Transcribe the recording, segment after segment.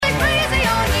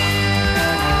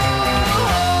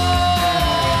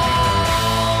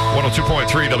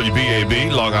102.3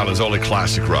 WBAB, Long Island's only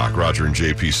classic rock. Roger and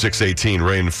JP, 618,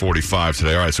 rain 45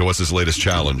 today. All right, so what's this latest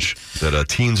challenge that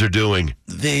teens are doing?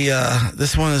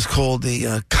 This one is called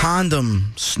the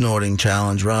condom snorting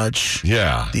challenge, Raj.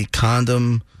 Yeah. The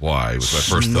condom Why? Was my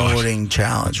first thought. snorting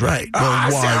challenge, right.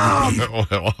 Well,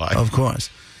 why? Why? Of course.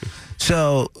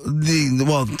 So,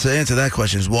 to answer that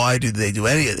question is, why do they do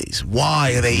any of these?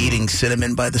 Why are they eating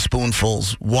cinnamon by the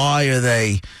spoonfuls? Why are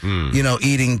they,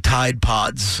 eating Tide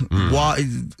Pods? Why?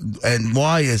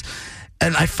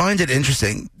 And I find it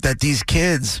interesting that these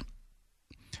kids,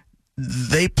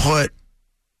 they put,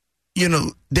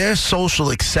 their social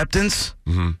acceptance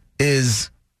is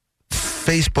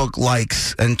Facebook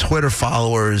likes and Twitter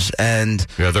followers, and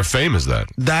their fame is that.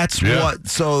 That's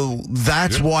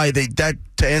why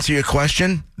to answer your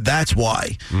question, that's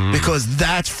why. Because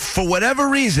that's, for whatever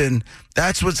reason,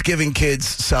 that's what's giving kids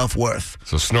self-worth.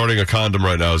 So snorting a condom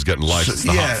right now is getting likes. It's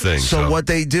the hot thing. So what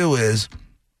they do is,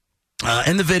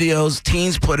 in the videos,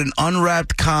 teens put an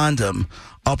unwrapped condom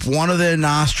up one of their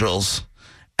nostrils,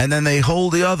 and then they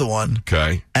hold the other one.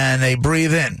 Okay. And they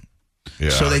breathe in. Yeah.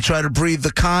 So they try to breathe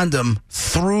the condom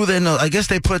through their nose. I guess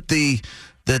they put the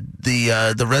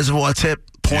reservoir tip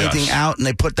pointing out, and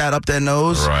they put that up their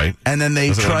nose. Right. And then they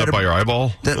Doesn't try end up by your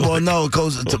eyeball? No, it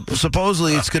goes.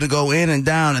 Supposedly, it's going to go in and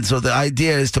down, and so the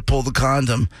idea is to pull the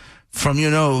condom from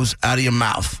your nose out of your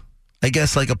mouth. I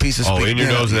guess like a piece of. In your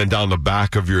nose and then down the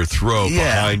back of your throat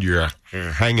behind your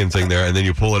hanging thing there, and then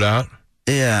you pull it out.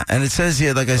 Yeah, and it says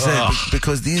here, like I said,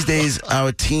 because these days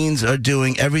our teens are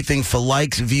doing everything for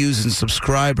likes, views, and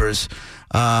subscribers.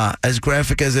 As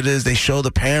graphic as it is, they show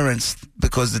the parents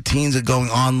because the teens are going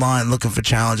online looking for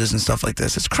challenges and stuff like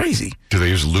this. It's crazy. Do they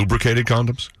use lubricated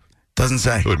condoms? Doesn't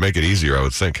say. It would make it easier, I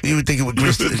would think. You would think it would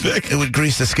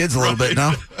grease the skids a little bit,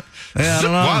 no? Yeah, I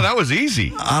don't know. Wow, that was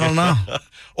easy. I don't know.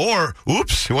 Or,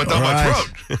 oops, it went down my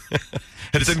throat.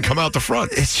 And it didn't come out the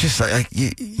front. It's just like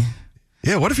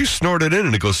yeah, what if you snort it in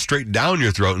and it goes straight down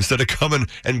your throat instead of coming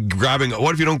and grabbing?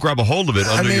 What if you don't grab a hold of it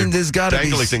under your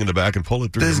dangly thing in the back and pull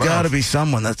it through your mouth? There's got to be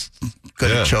someone that's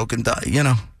going to choke and die,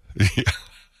 Yeah.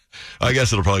 I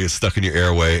guess it'll probably get stuck in your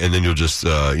airway, and then you'll just,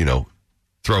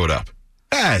 throw it up.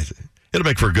 It'll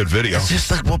make for a good video. It's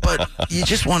just like, but you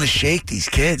just want to shake these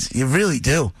kids. You really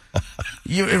do.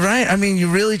 You're right. I mean, you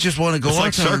really just want to go. It's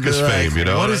like circus fame,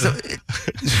 What is it?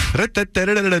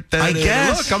 I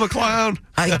guess. Look, I'm a clown.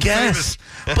 I guess.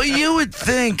 But you would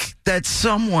think that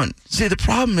someone. See, the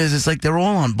problem is, it's like they're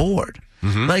all on board.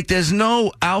 Like, there's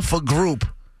no alpha group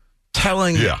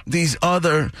telling these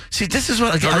other. See, this is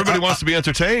what everybody wants to be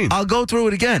entertained. I'll go through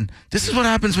it again. This is what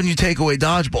happens when you take away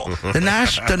dodgeball.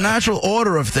 The natural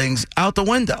order of things out the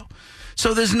window.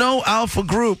 So there's no alpha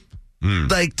group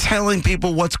like telling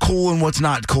people what's cool and what's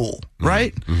not cool,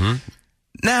 right?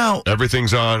 Now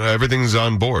everything's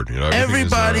on board.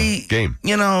 Everybody game.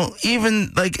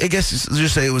 Even like, I guess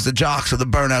just say it was the jocks or the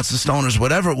burnouts, the stoners,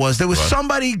 whatever it was. There was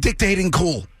somebody dictating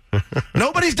cool.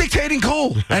 Nobody's dictating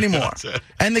cool anymore.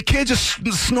 And the kids are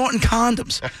snorting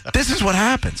condoms. This is what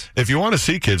happens. If you want to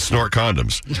see kids snort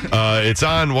condoms, it's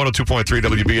on 102.3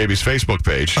 WBAB's Facebook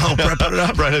page. Oh, Brett put it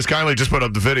up? Brett has kindly just put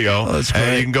up the video. Oh, that's great.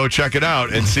 And you can go check it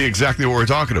out and see exactly what we're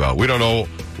talking about. We don't know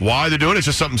why they're doing it. It's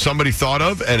just something somebody thought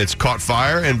of, and it's caught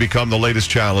fire and become the latest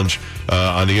challenge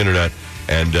on the internet.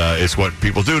 And it's what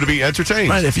people do to be entertained.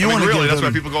 Right, if you want to really, that's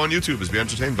why people go on YouTube, is be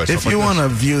entertained by stuff like this. If you want to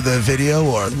view the video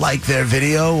or like their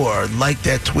video or like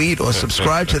their tweet or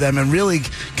subscribe to them and really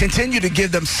continue to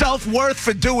give them self-worth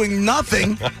for doing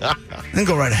nothing, then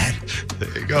go right ahead.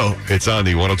 There you go. It's on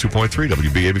the 102.3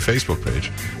 WBAB Facebook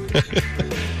page.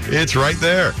 It's right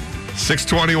there.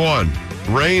 621.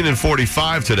 Rain and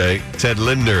 45 today. Ted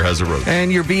Linder has a road.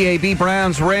 And your BAB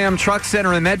Browns Ram Truck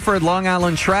Center in Medford, Long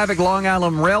Island traffic, Long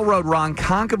Island Railroad,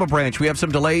 Ronkonkoma branch. We have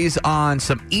some delays on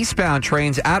some eastbound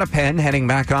trains out of Penn heading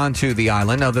back onto the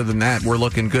island. Other than that, we're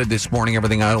looking good this morning.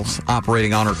 Everything else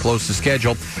operating on or close to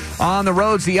schedule. On the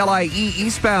roads, the LIE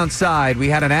eastbound side, we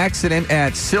had an accident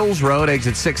at Sills Road,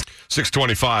 exit 6.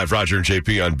 625, Roger and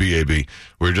JP on BAB. We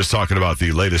were just talking about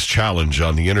the latest challenge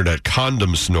on the internet,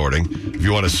 condom snorting. If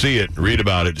you want to see it, read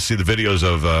about it, see the videos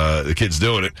of the kids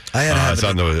doing it. It's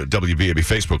on the WBAB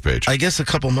Facebook page. I guess a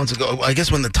couple months ago,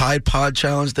 when the Tide Pod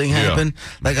challenge thing happened,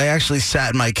 I actually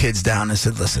sat my kids down and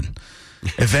said, listen,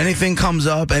 if anything comes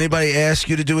up, anybody asks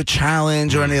you to do a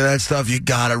challenge or any of that stuff, you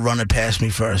got to run it past me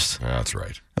first. That's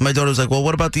right. And my daughter was like, well,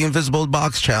 what about the invisible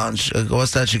box challenge?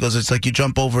 What's that? She goes, it's like you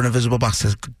jump over an invisible box.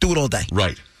 Says, do it all day.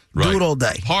 Right. Right. Do it all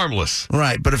day. Harmless.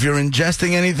 Right, but if you're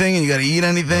ingesting anything and you got to eat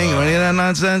anything or any of that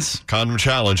nonsense. Condom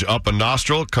challenge, up a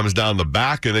nostril, comes down the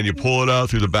back, and then you pull it out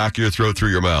through the back of your throat, through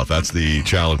your mouth. That's the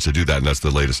challenge to do that, and that's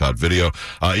the latest hot video.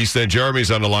 East End,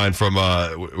 Jeremy's on the line from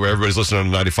where everybody's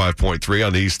listening on 95.3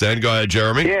 on the East End. Go ahead,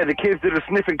 Jeremy. Yeah, the kids that are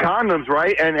sniffing condoms,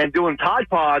 right, and doing Tide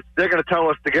Pods, they're going to tell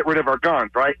us to get rid of our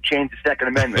guns, right? Change the Second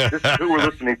Amendment. This is who we're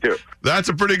listening to. That's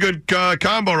a pretty good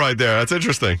combo right there. That's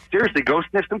interesting. Seriously, go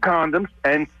sniff some condoms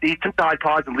and eat some Tide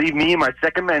Pods and leave me and my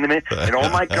Second Amendment and all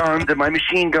my guns and my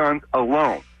machine guns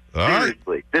alone. All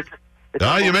Seriously.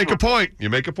 Right. You make a point. You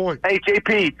make a point. Hey,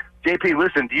 JP,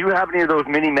 listen, do you have any of those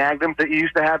mini magnums that you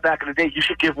used to have back in the day? You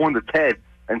should give one to Ted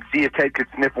and see if Ted could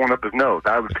sniff one up his nose.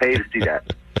 I would pay to see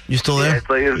that. You still there?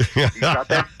 Yeah, you got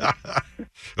that?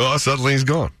 Oh, suddenly he's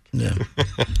gone. Yeah.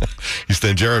 East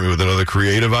End Jeremy with another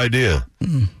creative idea.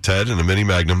 Ted and a mini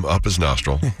magnum up his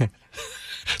nostril.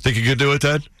 Think you could do it,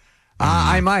 Ted?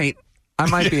 I might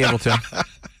be able to.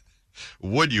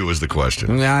 Would you is the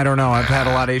question. Yeah, I don't know. I've had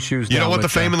a lot of issues. You don't want the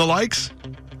fame and the likes?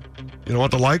 You don't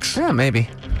want the likes? Yeah, maybe.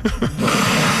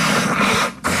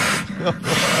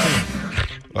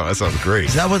 Oh, that sounds great.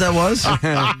 Is that what that was?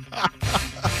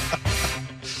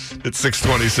 It's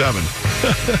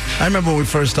 6:27. I remember when we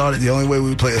first started, the only way we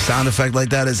would play a sound effect like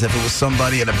that is if it was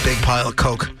somebody in a big pile of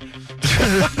Coke.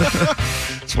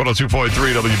 It's 102.3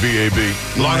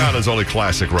 WBAB. Long Island's only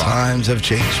classic rock. Times have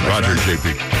changed. Roger,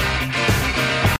 JP.